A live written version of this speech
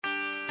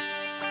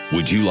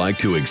Would you like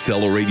to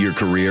accelerate your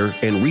career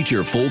and reach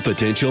your full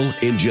potential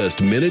in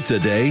just minutes a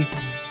day?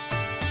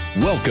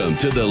 Welcome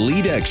to the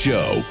LeadX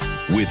Show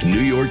with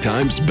New York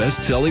Times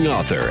best-selling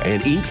author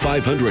and Inc.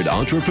 500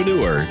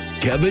 entrepreneur,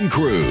 Kevin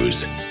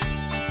Kruse.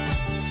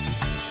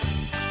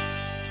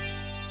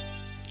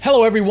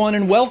 Hello, everyone,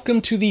 and welcome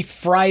to the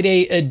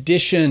Friday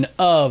edition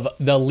of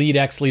the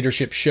LeadX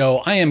Leadership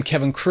Show. I am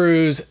Kevin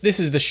Kruse. This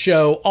is the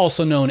show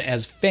also known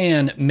as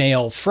Fan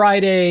Mail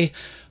Friday,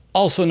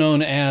 also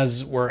known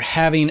as we're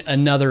having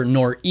another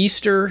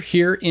nor'easter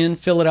here in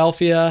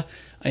Philadelphia.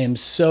 I am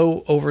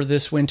so over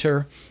this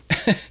winter.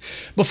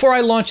 Before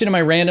I launch into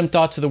my random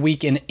thoughts of the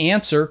week and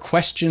answer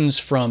questions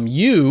from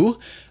you,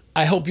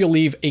 I hope you'll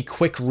leave a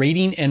quick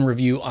rating and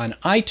review on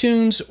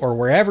iTunes or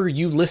wherever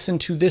you listen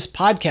to this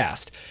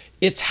podcast.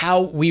 It's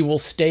how we will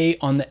stay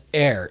on the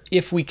air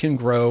if we can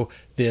grow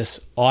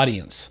this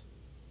audience.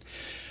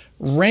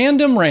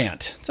 Random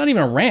rant. It's not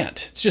even a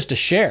rant. It's just a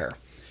share.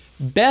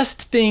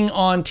 Best thing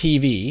on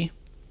TV,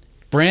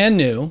 brand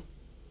new,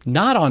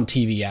 not on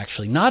TV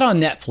actually, not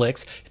on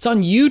Netflix. It's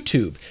on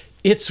YouTube.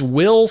 It's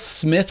Will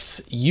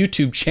Smith's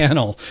YouTube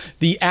channel,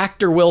 the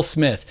actor Will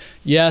Smith.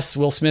 Yes,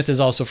 Will Smith is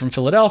also from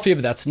Philadelphia,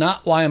 but that's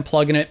not why I'm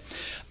plugging it.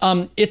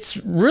 It's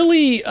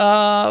really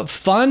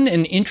fun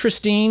and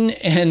interesting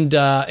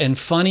and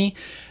funny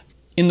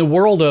in the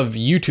world of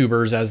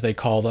YouTubers, as they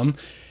call them.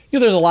 You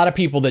know, there's a lot of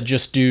people that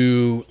just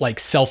do like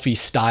selfie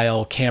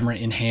style, camera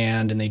in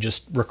hand, and they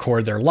just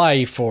record their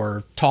life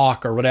or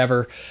talk or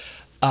whatever.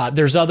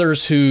 There's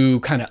others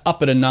who kind of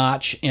up it a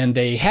notch and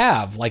they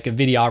have like a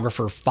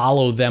videographer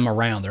follow them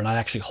around. They're not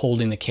actually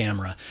holding the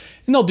camera,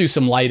 and they'll do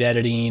some light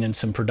editing and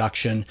some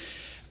production.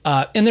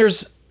 And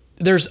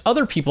there's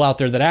other people out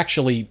there that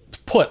actually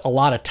put a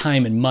lot of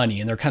time and money,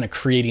 and they're kind of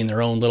creating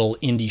their own little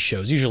indie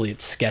shows. Usually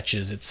it's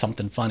sketches, it's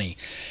something funny.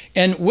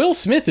 And Will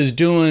Smith is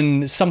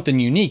doing something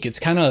unique. It's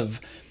kind of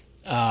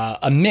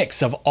a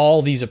mix of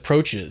all these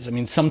approaches. I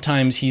mean,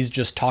 sometimes he's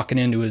just talking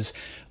into his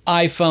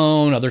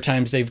iPhone. Other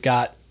times they've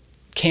got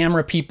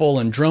camera people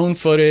and drone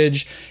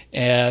footage.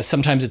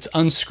 Sometimes it's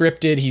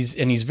unscripted.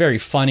 He's very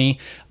funny.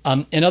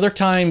 And other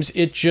times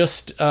it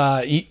just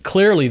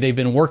clearly they've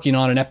been working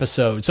on an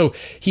episode. So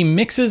he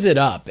mixes it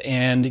up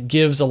and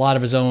gives a lot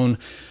of his own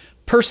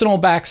personal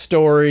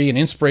backstory and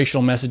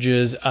inspirational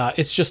messages.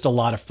 It's just a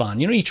lot of fun.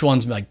 You know, each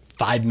one's like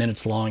 5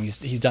 minutes long.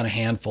 He's done a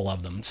handful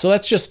of them. So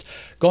that's just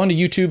go onto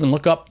YouTube and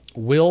look up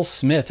Will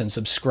Smith and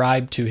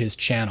subscribe to his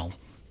channel.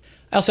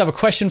 I also have a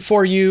question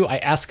for you. I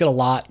ask it a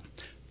lot.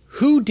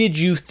 Who did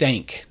you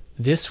thank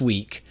this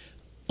week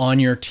on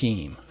your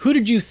team? Who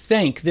did you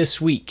thank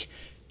this week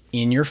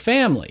in your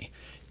family?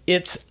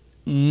 It's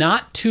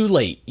not too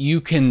late.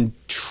 You can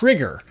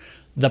trigger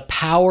the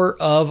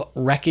power of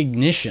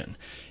recognition.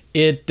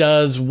 It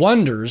does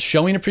wonders.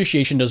 Showing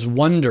appreciation does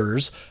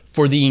wonders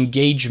for the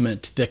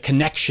engagement, the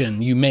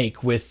connection you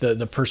make with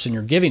the person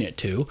you're giving it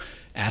to,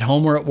 at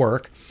home or at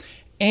work.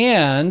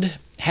 And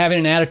having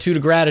an attitude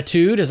of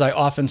gratitude, as I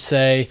often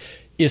say,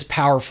 is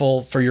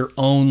powerful for your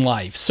own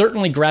life.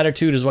 Certainly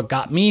gratitude is what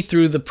got me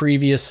through the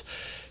previous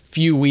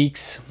few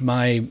weeks,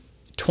 my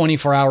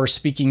 24-hour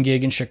speaking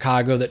gig in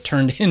Chicago that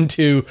turned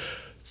into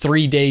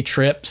 3-day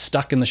trip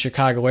stuck in the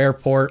Chicago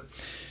airport.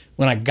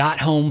 When I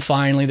got home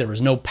finally, there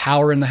was no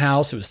power in the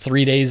house. It was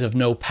 3 days of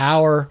no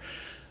power.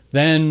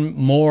 Then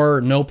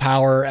more no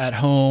power at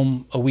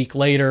home a week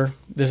later.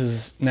 This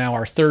is now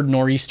our third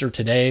nor'easter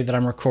today that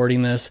I'm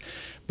recording this,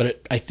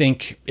 but I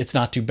think it's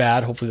not too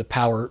bad. Hopefully the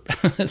power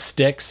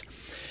sticks.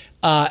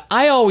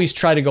 I always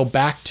try to go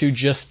back to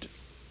just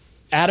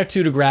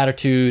attitude of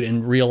gratitude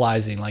and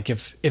realizing, like,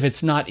 if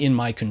it's not in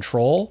my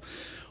control,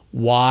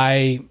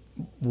 why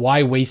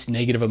waste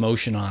negative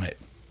emotion on it?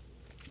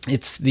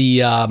 It's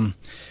the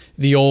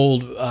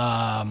old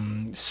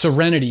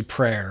serenity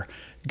prayer.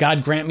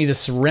 God grant me the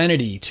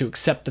serenity to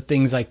accept the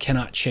things I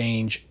cannot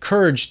change,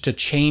 courage to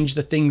change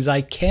the things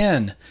I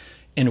can,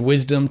 and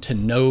wisdom to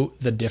know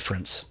the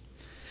difference.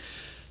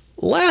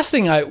 Last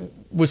thing I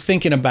was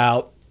thinking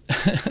about,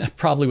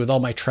 probably with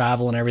all my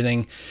travel and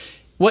everything,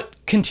 what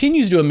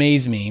continues to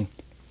amaze me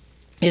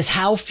is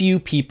how few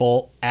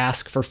people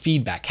ask for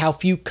feedback, how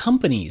few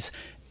companies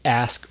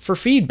ask for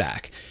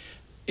feedback.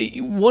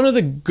 One of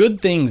the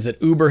good things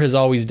that Uber has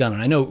always done,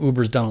 and I know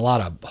Uber's done a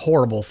lot of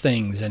horrible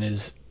things and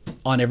is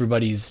on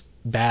everybody's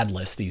bad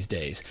list these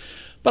days,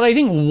 but I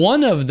think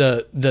one of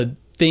the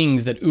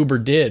things that Uber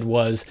did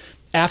was,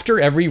 after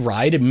every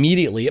ride,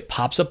 immediately it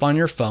pops up on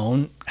your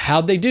phone.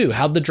 How'd they do?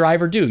 How'd the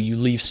driver do? You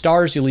leave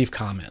stars, you leave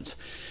comments.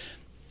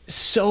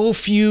 So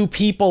few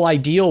people I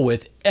deal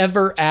with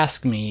ever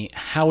ask me,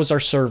 how was our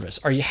service?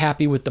 Are you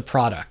happy with the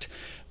product?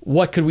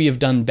 What could we have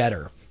done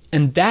better?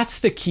 And that's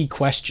the key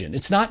question.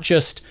 It's not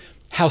just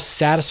how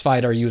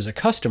satisfied are you as a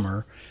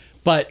customer,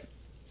 but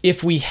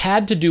if we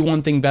had to do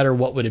one thing better,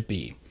 what would it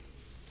be?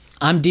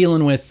 I'm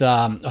dealing with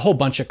a whole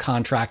bunch of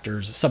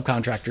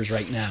subcontractors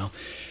right now,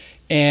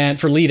 and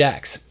for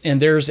LeadX,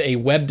 and there's a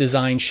web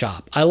design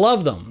shop. I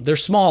love them. They're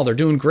small. They're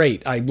doing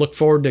great. I look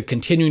forward to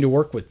continuing to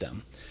work with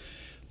them.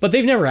 But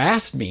they've never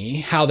asked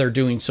me how they're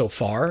doing so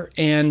far.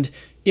 And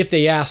if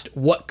they asked,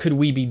 what could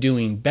we be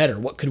doing better?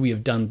 What could we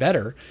have done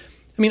better?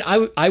 I mean,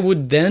 I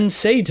would then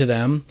say to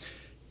them,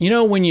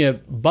 when you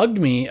bugged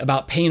me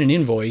about paying an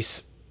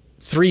invoice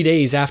 3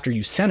 days after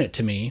you sent it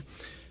to me,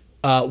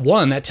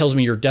 one, that tells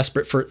me you're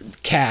desperate for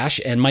cash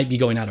and might be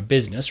going out of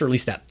business, or at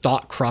least that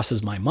thought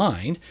crosses my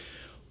mind.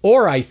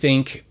 Or I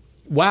think,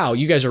 wow,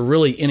 you guys are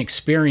really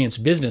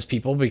inexperienced business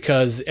people,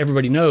 because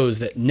everybody knows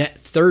that net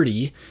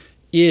 30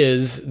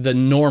 is the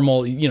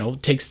normal,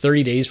 takes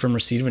 30 days from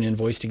receipt of an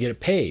invoice to get it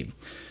paid.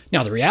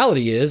 Now, the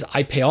reality is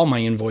I pay all my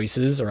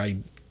invoices, or I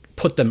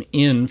put them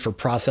in for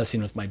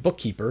processing with my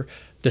bookkeeper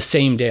the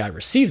same day I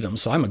receive them.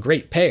 So I'm a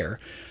great payer.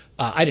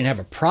 I didn't have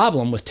a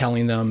problem with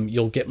telling them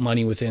you'll get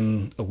money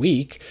within a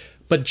week,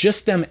 but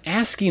just them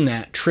asking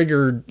that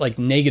triggered like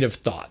negative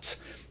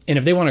thoughts. And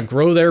if they want to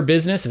grow their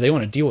business, if they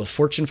want to deal with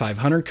Fortune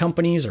 500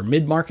 companies or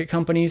mid-market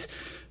companies,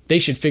 they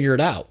should figure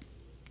it out.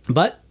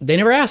 But they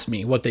never asked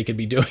me what they could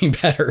be doing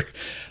better.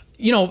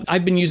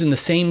 I've been using the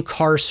same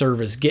car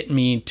service getting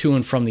me to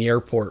and from the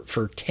airport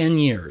for 10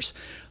 years.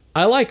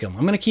 I like them.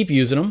 I'm going to keep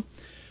using them.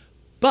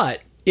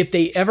 But if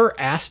they ever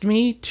asked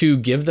me to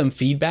give them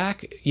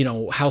feedback,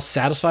 how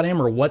satisfied I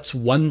am or what's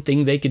one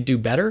thing they could do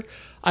better,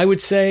 I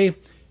would say,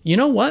 you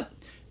know what?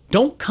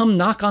 Don't come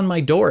knock on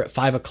my door at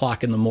 5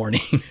 o'clock in the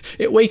morning.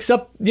 It wakes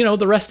up,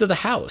 the rest of the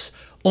house.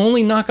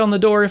 Only knock on the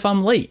door if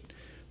I'm late.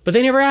 But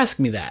they never ask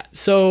me that.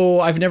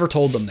 So I've never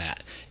told them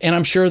that. And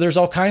I'm sure there's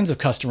all kinds of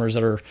customers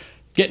that are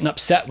getting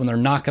upset when they're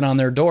knocking on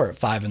their door at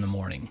 5 in the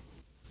morning.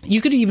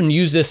 You could even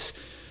use this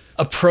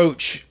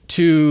approach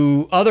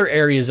to other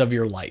areas of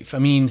your life. I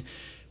mean,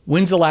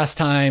 when's the last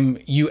time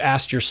you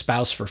asked your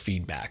spouse for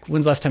feedback?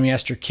 When's the last time you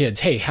asked your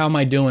kids, hey, how am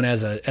I doing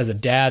as a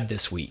dad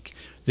this week,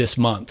 this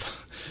month,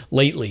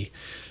 lately?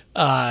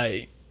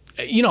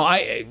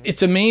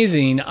 It's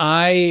amazing.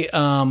 I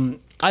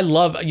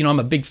love, I'm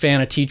a big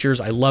fan of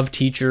teachers. I love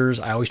teachers.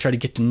 I always try to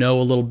get to know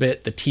a little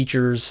bit the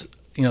teachers,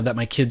 that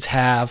my kids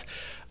have.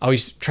 I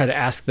always try to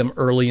ask them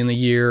early in the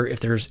year if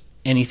there's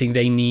anything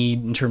they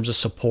need in terms of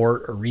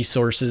support or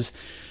resources.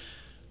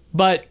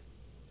 But,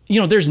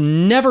 there's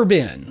never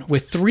been,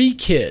 with 3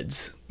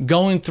 kids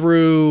going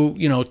through,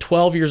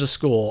 12 years of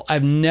school,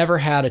 I've never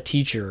had a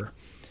teacher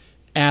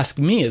ask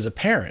me as a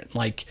parent,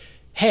 like,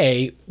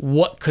 hey,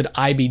 what could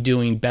I be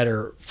doing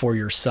better for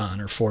your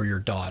son or for your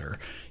daughter?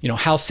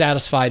 How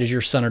satisfied is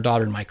your son or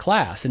daughter in my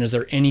class? And is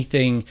there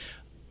anything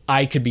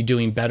I could be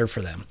doing better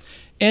for them?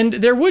 And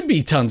there would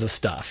be tons of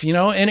stuff,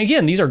 and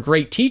again, these are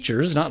great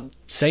teachers, not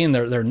saying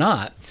they're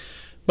not,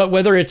 but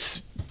whether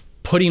it's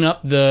putting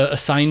up the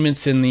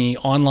assignments in the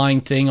online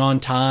thing on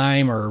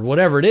time or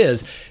whatever it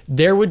is,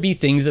 there would be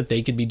things that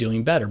they could be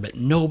doing better, but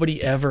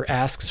nobody ever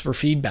asks for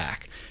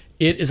feedback.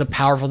 It is a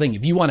powerful thing.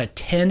 If you want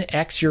to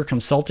 10x your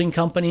consulting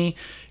company,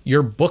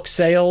 your book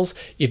sales,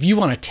 if you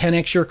want to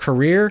 10x your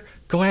career,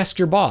 go ask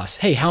your boss.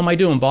 Hey, how am I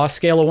doing, boss?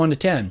 Scale of 1 to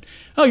 10.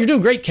 Oh, you're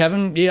doing great,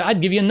 Kevin. Yeah,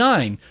 I'd give you a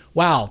 9.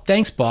 Wow,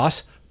 thanks,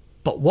 boss.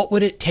 But what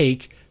would it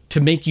take to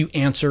make you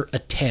answer a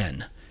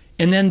 10?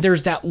 And then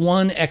there's that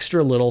one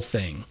extra little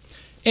thing.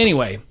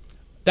 Anyway,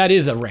 that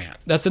is a rant.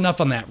 That's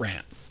enough on that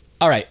rant.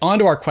 All right, on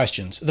to our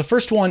questions. The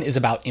first one is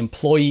about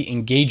employee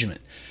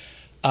engagement.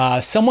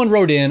 Someone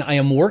wrote in, I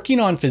am working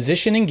on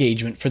physician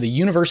engagement for the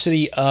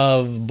University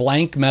of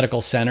Blank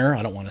Medical Center.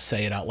 I don't want to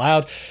say it out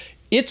loud.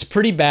 It's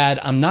pretty bad.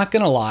 I'm not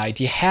going to lie.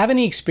 Do you have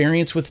any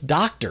experience with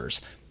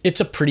doctors? It's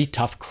a pretty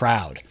tough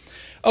crowd.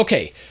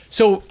 Okay,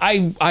 so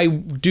I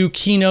do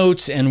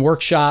keynotes and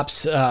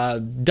workshops,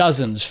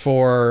 dozens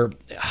for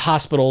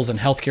hospitals and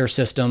healthcare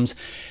systems.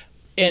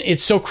 And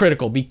it's so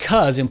critical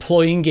because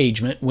employee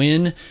engagement,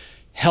 when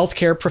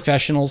healthcare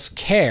professionals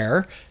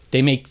care,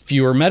 they make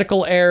fewer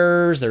medical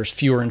errors, there's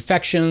fewer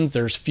infections,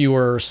 there's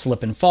fewer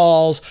slip and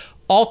falls,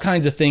 all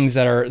kinds of things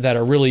that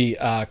are really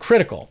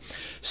critical.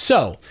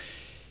 So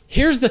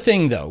here's the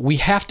thing though, we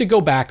have to go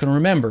back and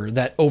remember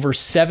that over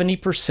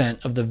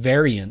 70% of the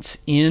variance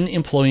in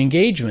employee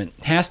engagement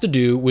has to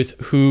do with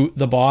who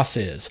the boss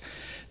is.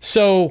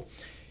 So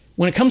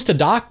when it comes to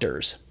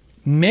doctors,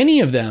 many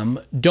of them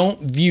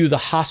don't view the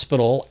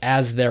hospital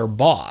as their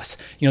boss.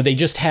 They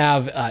just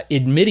have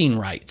admitting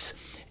rights.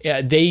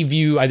 They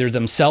view either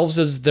themselves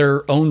as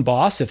their own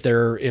boss if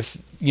they're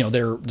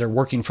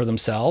working for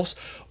themselves,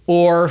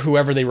 or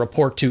whoever they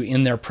report to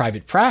in their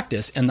private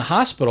practice. And the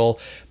hospital,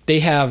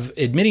 they have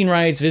admitting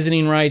rights,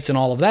 visiting rights, and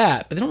all of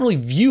that, but they don't really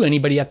view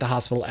anybody at the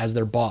hospital as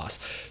their boss.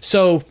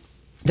 So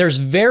there's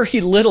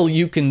very little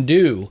you can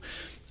do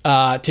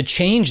to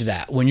change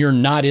that when you're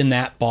not in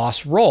that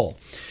boss role.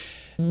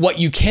 What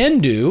you can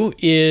do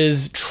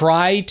is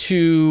try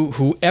to,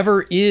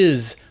 whoever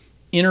is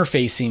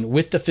interfacing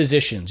with the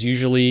physicians,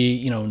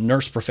 usually,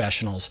 nurse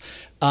professionals,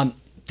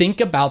 think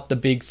about the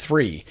big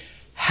 3.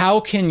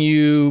 How can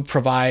you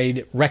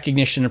provide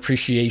recognition and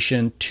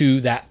appreciation to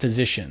that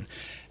physician?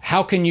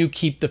 How can you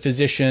keep the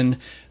physician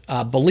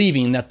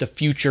believing that the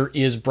future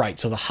is bright?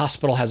 So the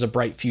hospital has a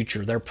bright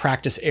future. Their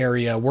practice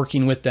area,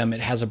 working with them,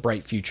 it has a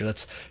bright future.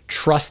 Let's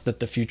trust that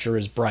the future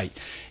is bright.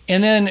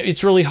 And then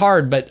it's really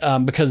hard,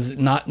 but because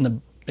not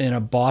in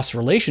a boss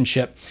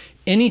relationship,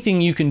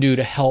 anything you can do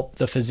to help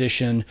the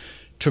physician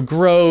to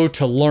grow,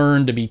 to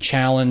learn, to be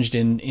challenged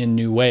in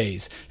new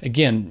ways.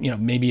 Again,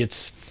 maybe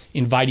it's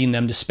inviting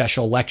them to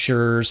special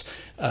lectures,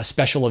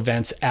 special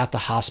events at the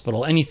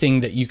hospital,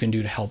 anything that you can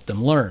do to help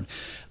them learn.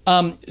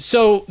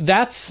 So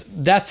that's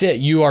it.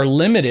 You are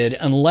limited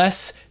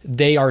unless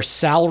they are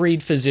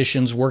salaried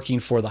physicians working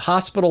for the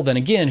hospital. Then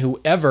again,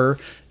 whoever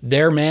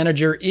their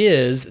manager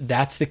is,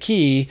 that's the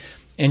key.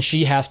 And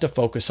she has to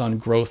focus on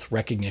growth,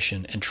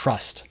 recognition, and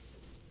trust.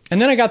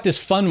 And then I got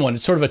this fun one.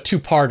 It's sort of a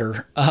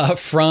two-parter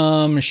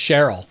from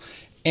Cheryl.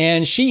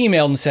 And she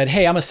emailed and said,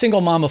 hey, I'm a single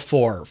mom of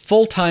 4,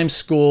 full-time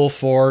school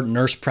for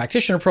nurse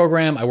practitioner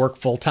program. I work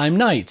full-time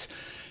nights,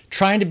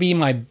 trying to be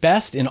my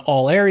best in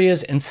all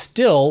areas and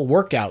still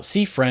work out,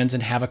 see friends,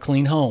 and have a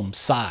clean home.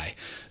 Sigh.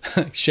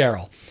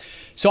 Cheryl.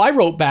 So I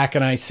wrote back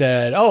and I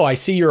said, oh, I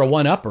see you're a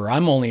one-upper.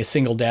 I'm only a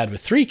single dad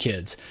with 3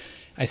 kids.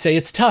 I say,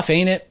 it's tough,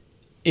 ain't it?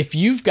 If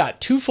you've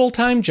got 2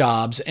 full-time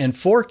jobs and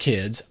 4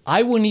 kids,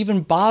 I wouldn't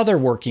even bother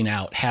working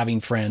out, having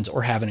friends,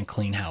 or having a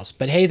clean house.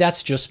 But hey,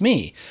 that's just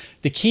me.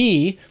 The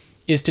key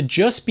is to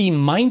just be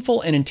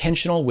mindful and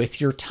intentional with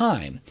your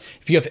time.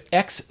 If you have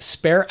X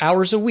spare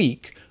hours a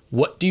week,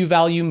 what do you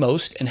value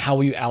most and how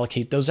will you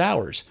allocate those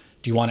hours?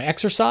 Do you want to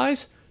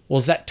exercise? Well,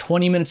 is that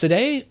 20 minutes a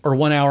day or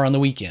 1 hour on the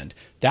weekend?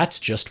 That's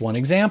just one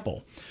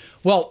example.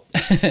 Well,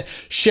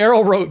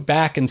 Cheryl wrote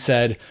back and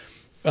said,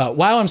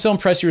 wow, I'm so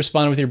impressed you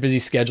responded with your busy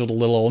schedule to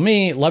little old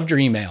me. Loved your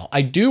email.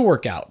 I do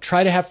work out,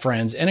 try to have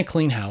friends and a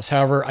clean house.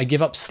 However, I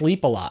give up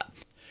sleep a lot.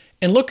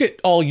 And look at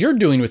all you're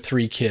doing with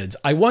 3 kids.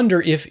 I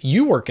wonder if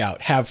you work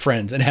out, have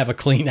friends, and have a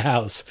clean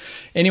house.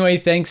 Anyway,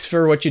 thanks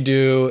for what you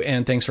do,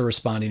 and thanks for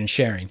responding and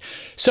sharing.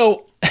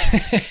 So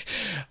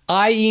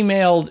I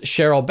emailed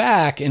Cheryl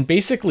back and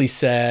basically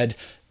said,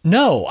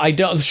 no, I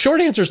don't. The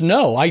short answer is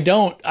no, I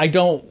don't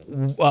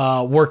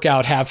work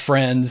out, have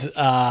friends,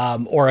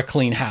 or a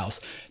clean house.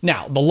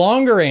 Now, the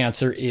longer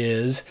answer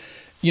is,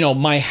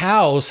 my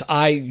house,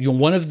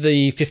 one of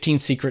the 15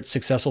 secrets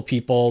successful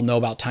people know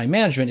about time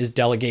management is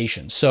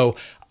delegation. So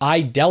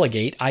I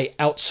delegate, I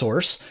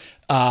outsource,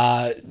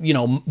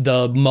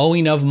 the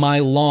mowing of my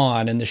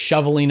lawn and the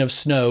shoveling of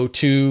snow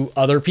to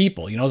other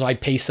people, so I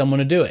pay someone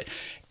to do it.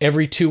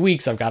 Every 2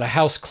 weeks, I've got a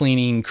house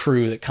cleaning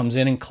crew that comes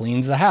in and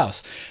cleans the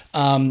house.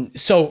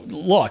 So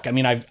look,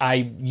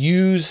 I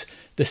use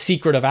the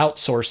secret of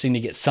outsourcing to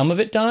get some of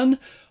it done,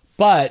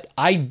 but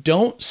I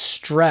don't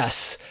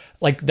stress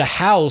like the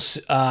house.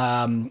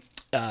 I'm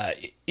a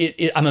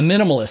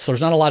minimalist, so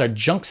there's not a lot of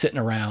junk sitting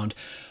around,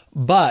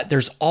 but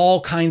there's all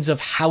kinds of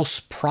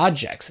house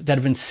projects that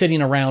have been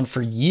sitting around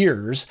for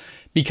years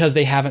because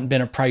they haven't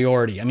been a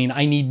priority.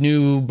 I need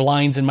new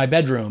blinds in my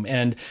bedroom,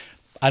 and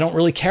I don't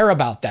really care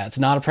about that. It's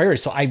not a priority.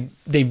 So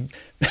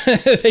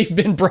they've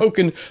been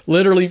broken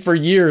literally for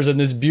years in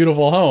this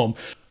beautiful home.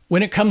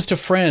 When it comes to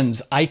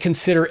friends, I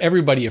consider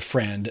everybody a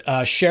friend.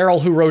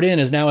 Cheryl, who wrote in,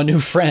 is now a new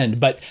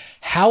friend. But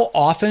how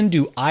often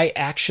do I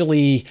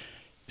actually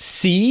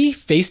see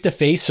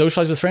face-to-face,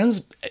 socialize with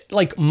friends?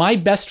 Like my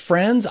best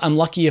friends, I'm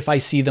lucky if I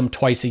see them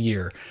twice a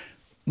year.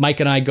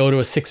 Mike and I go to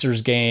a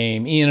Sixers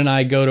game. Ian and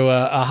I go to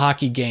a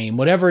hockey game,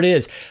 whatever it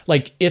is.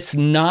 Like it's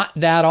not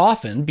that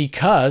often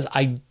because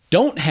I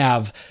don't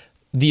have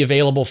the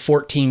available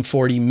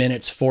 40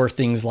 minutes for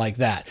things like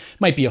that.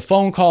 Might be a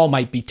phone call,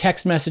 might be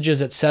text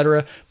messages,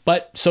 etc.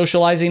 But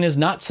socializing is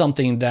not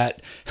something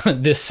that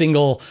this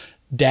single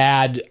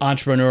dad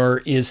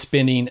entrepreneur is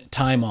spending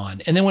time on.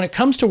 And then when it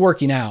comes to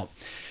working out,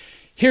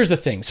 here's the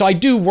thing. So I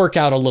do work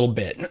out a little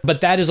bit,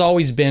 but that has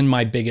always been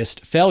my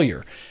biggest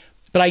failure.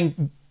 But I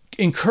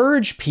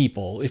encourage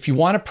people, if you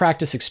want to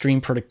practice extreme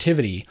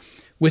productivity,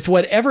 with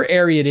whatever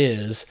area it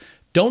is,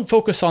 don't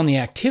focus on the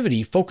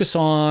activity, focus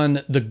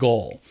on the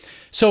goal.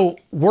 So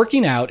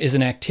working out is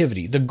an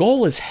activity. The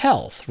goal is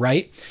health,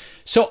 right?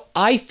 So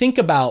I think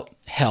about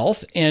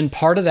health, and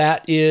part of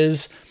that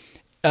is,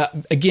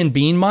 again,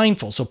 being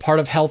mindful. So part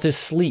of health is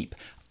sleep.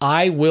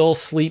 I will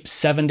sleep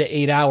 7 to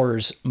 8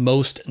 hours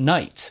most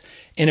nights.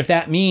 And if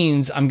that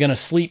means I'm going to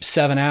sleep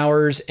 7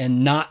 hours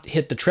and not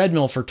hit the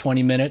treadmill for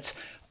 20 minutes,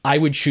 I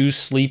would choose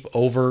sleep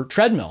over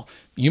treadmill.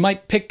 You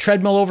might pick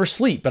treadmill over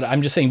sleep, but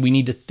I'm just saying we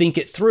need to think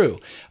it through.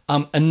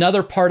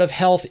 Another part of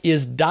health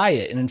is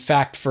diet. And in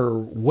fact, for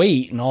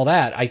weight and all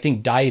that, I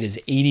think diet is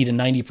 80 to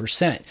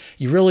 90%.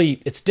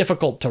 It's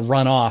difficult to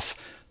run off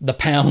the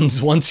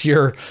pounds once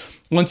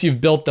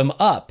you've built them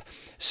up.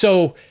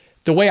 So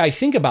the way I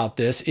think about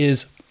this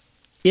is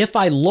if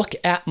I look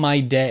at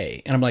my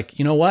day and I'm like,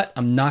 you know what,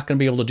 I'm not going to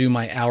be able to do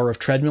my hour of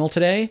treadmill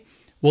today.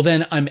 Well,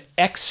 then I'm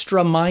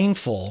extra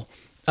mindful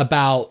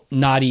about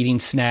not eating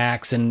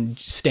snacks and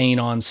staying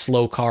on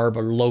slow carb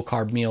or low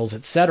carb meals,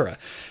 etc.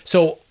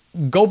 So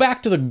go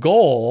back to the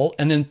goal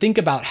and then think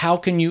about how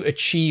can you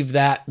achieve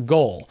that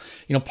goal.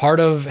 Part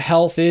of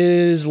health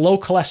is low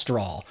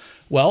cholesterol,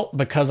 Well,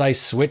 because I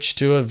switched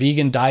to a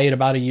vegan diet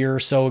about a year or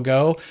so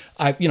ago,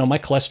 my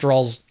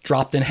cholesterol's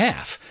dropped in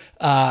half.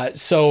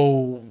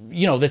 So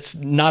that's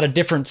not a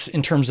difference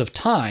in terms of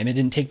time. It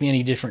didn't take me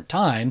any different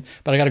time,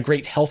 but I got a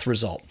great health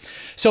result.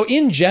 So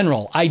in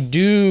general, I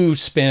do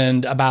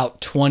spend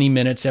about 20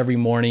 minutes every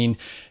morning,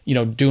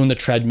 doing the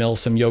treadmill,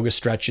 some yoga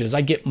stretches.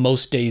 I get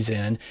most days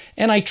in,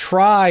 and I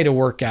try to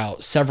work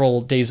out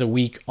several days a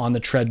week on the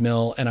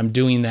treadmill, and I'm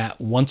doing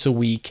that once a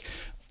week.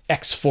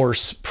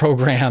 X-Force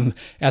program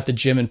at the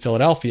gym in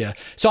Philadelphia.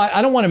 So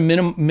I don't want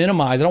to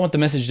minimize. I don't want the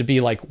message to be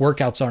like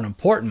workouts aren't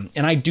important.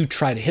 And I do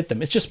try to hit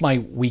them. It's just my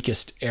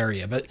weakest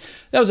area. But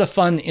that was a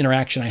fun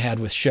interaction I had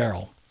with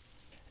Cheryl.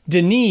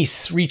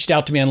 Denise reached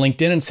out to me on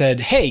LinkedIn and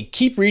said, hey,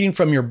 keep reading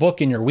from your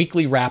book in your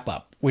weekly wrap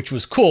up, which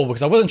was cool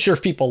because I wasn't sure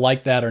if people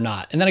liked that or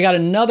not. And then I got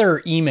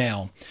another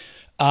email.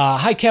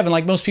 Hi, Kevin.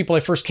 Like most people, I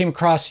first came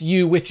across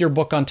you with your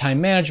book on time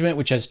management,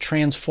 which has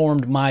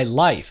transformed my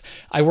life.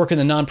 I work in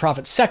the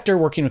nonprofit sector,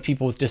 working with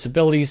people with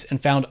disabilities,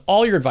 and found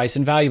all your advice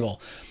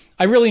invaluable.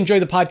 I really enjoy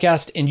the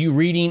podcast and you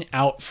reading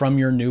out from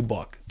your new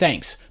book.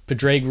 Thanks.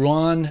 Padraig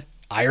Ruan,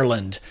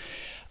 Ireland.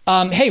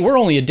 Hey, we're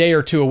only a day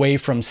or two away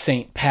from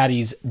St.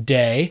 Paddy's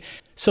Day.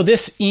 So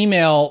this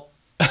email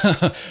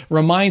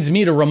reminds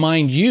me to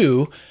remind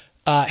you,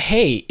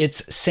 hey,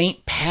 it's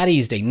St.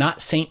 Paddy's Day,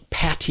 not St.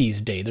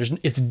 Patty's Day.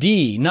 It's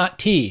D, not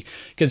T,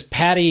 because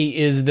Patty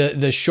is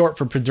the short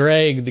for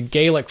Padraig, the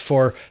Gaelic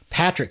for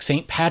Patrick,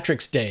 St.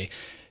 Patrick's Day.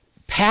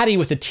 Patty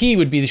with a T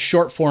would be the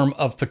short form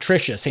of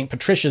Patricia, St.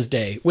 Patricia's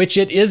Day, which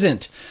it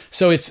isn't.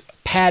 So it's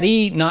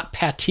Patty, not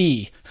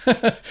Patty.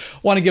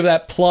 Want to give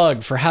that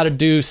plug for how to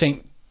do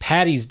St.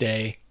 Paddy's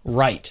Day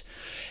right.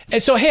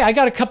 And so, hey, I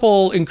got a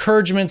couple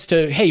encouragements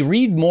to, hey,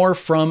 read more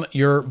from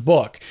your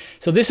book.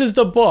 So this is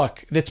the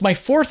book that's my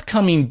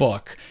forthcoming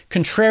book,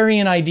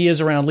 Contrarian Ideas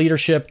Around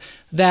Leadership,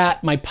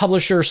 that my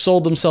publisher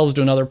sold themselves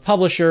to another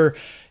publisher.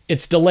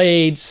 It's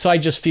delayed, so I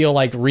just feel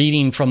like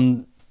reading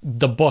from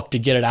the book to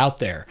get it out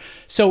there.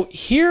 So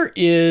here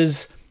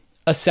is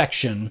a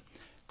section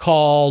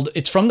called,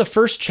 it's from the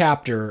first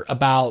chapter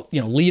about,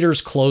 leaders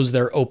close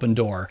their open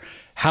door.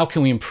 How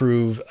can we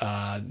improve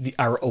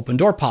our open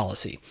door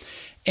policy?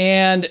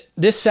 And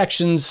this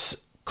section's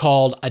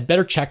called, I'd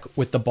better check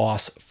with the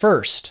boss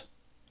first.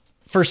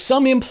 For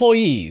some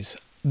employees,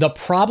 the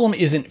problem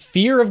isn't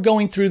fear of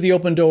going through the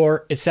open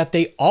door, it's that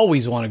they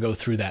always want to go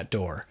through that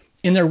door.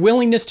 In their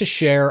willingness to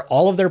share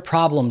all of their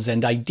problems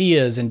and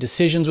ideas and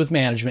decisions with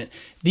management,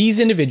 these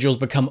individuals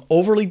become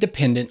overly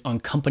dependent on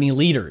company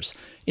leaders.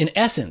 In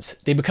essence,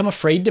 they become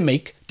afraid to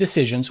make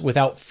decisions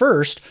without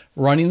first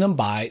running them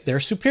by their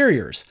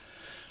superiors.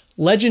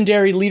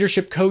 Legendary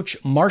leadership coach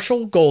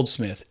Marshall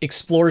Goldsmith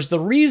explores the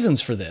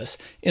reasons for this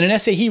in an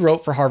essay he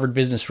wrote for Harvard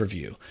Business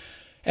Review.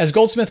 As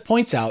Goldsmith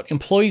points out,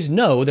 employees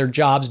know their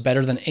jobs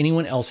better than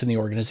anyone else in the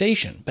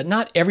organization, but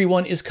not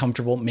everyone is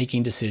comfortable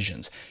making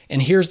decisions.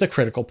 And here's the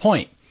critical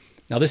point.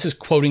 Now, this is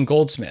quoting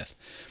Goldsmith.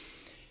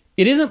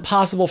 It isn't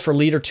possible for a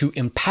leader to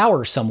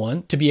empower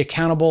someone to be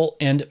accountable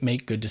and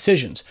make good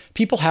decisions.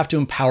 People have to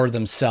empower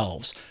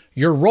themselves.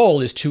 Your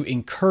role is to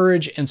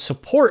encourage and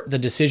support the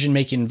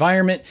decision-making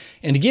environment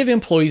and to give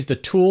employees the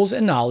tools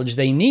and knowledge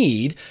they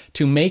need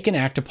to make and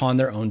act upon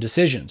their own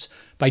decisions.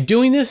 By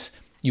doing this,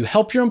 you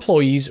help your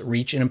employees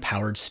reach an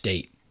empowered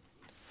state.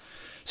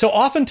 So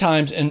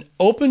oftentimes, an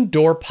open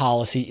door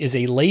policy is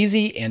a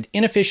lazy and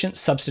inefficient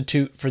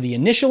substitute for the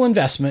initial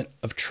investment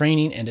of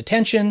training and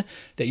attention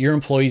that your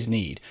employees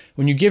need.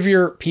 When you give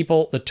your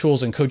people the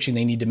tools and coaching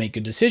they need to make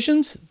good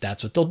decisions,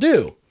 that's what they'll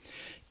do.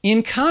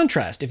 In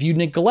contrast, if you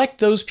neglect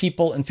those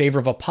people in favor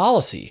of a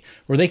policy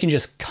where they can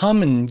just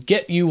come and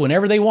get you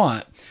whenever they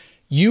want,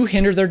 you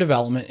hinder their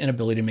development and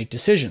ability to make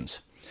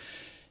decisions.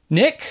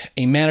 Nick,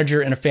 a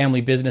manager in a family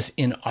business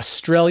in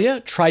Australia,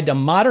 tried to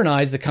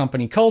modernize the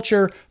company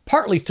culture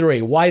partly through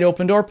a wide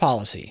open door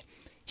policy.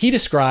 He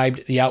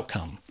described the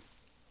outcome.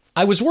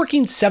 I was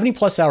working 70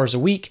 plus hours a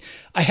week.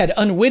 I had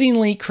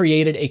unwittingly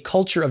created a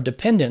culture of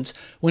dependence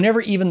whenever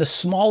even the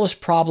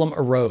smallest problem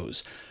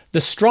arose. The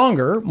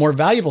stronger, more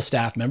valuable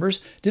staff members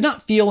did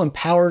not feel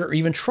empowered or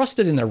even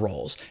trusted in their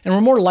roles and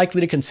were more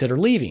likely to consider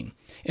leaving.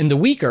 And the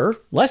weaker,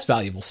 less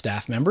valuable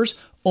staff members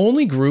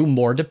only grew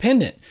more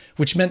dependent,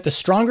 which meant the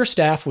stronger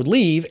staff would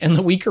leave and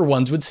the weaker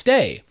ones would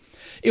stay.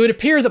 It would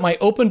appear that my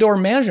open door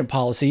management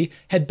policy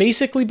had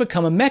basically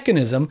become a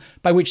mechanism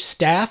by which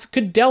staff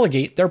could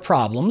delegate their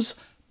problems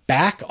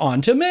back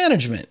onto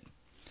management.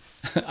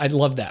 I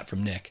love that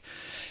from Nick.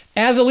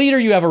 As a leader,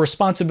 you have a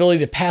responsibility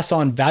to pass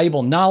on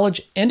valuable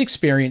knowledge and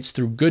experience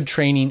through good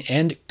training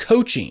and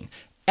coaching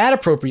at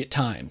appropriate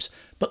times.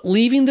 But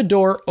leaving the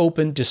door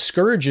open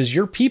discourages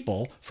your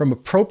people from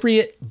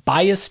appropriate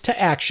bias to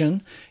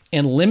action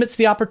and limits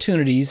the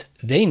opportunities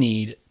they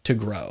need to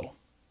grow.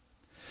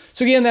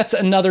 So again, that's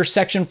another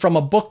section from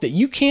a book that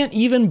you can't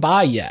even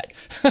buy yet,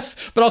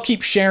 but I'll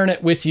keep sharing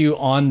it with you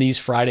on these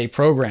Friday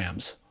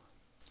programs.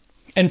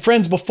 And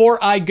friends, before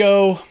I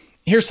go,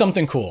 here's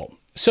something cool.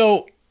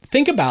 So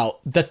think about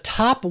the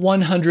top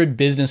 100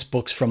 business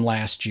books from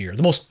last year,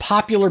 the most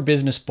popular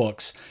business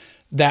books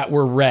that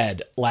were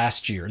read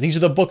last year. These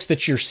are the books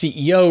that your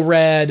CEO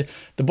read,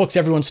 the books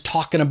everyone's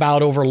talking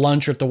about over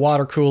lunch or at the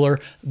water cooler,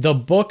 the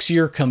books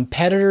your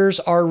competitors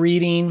are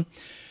reading.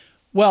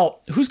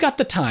 Well, who's got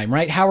the time,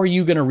 right? How are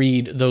you going to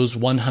read those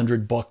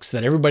 100 books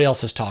that everybody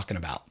else is talking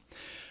about?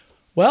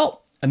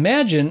 Well,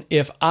 imagine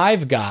if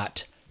I've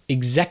got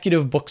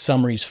executive book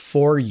summaries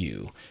for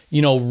you,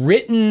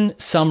 written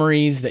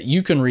summaries that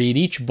you can read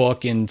each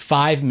book in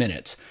 5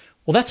 minutes.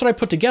 Well, that's what I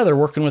put together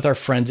working with our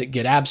friends at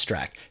Get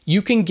Abstract.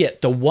 You can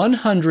get the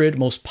 100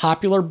 most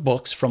popular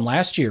books from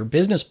last year,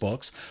 business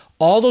books,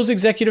 all those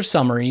executive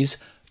summaries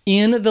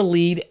in the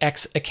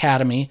LeadX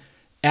Academy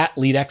at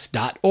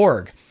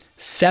leadx.org.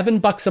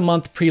 $7 a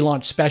month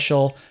pre-launch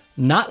special,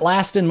 not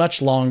lasting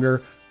much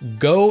longer.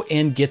 Go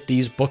and get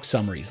these book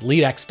summaries,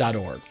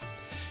 leadx.org.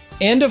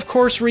 And of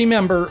course,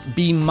 remember,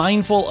 be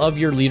mindful of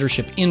your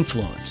leadership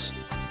influence.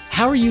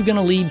 How are you going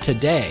to lead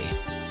today?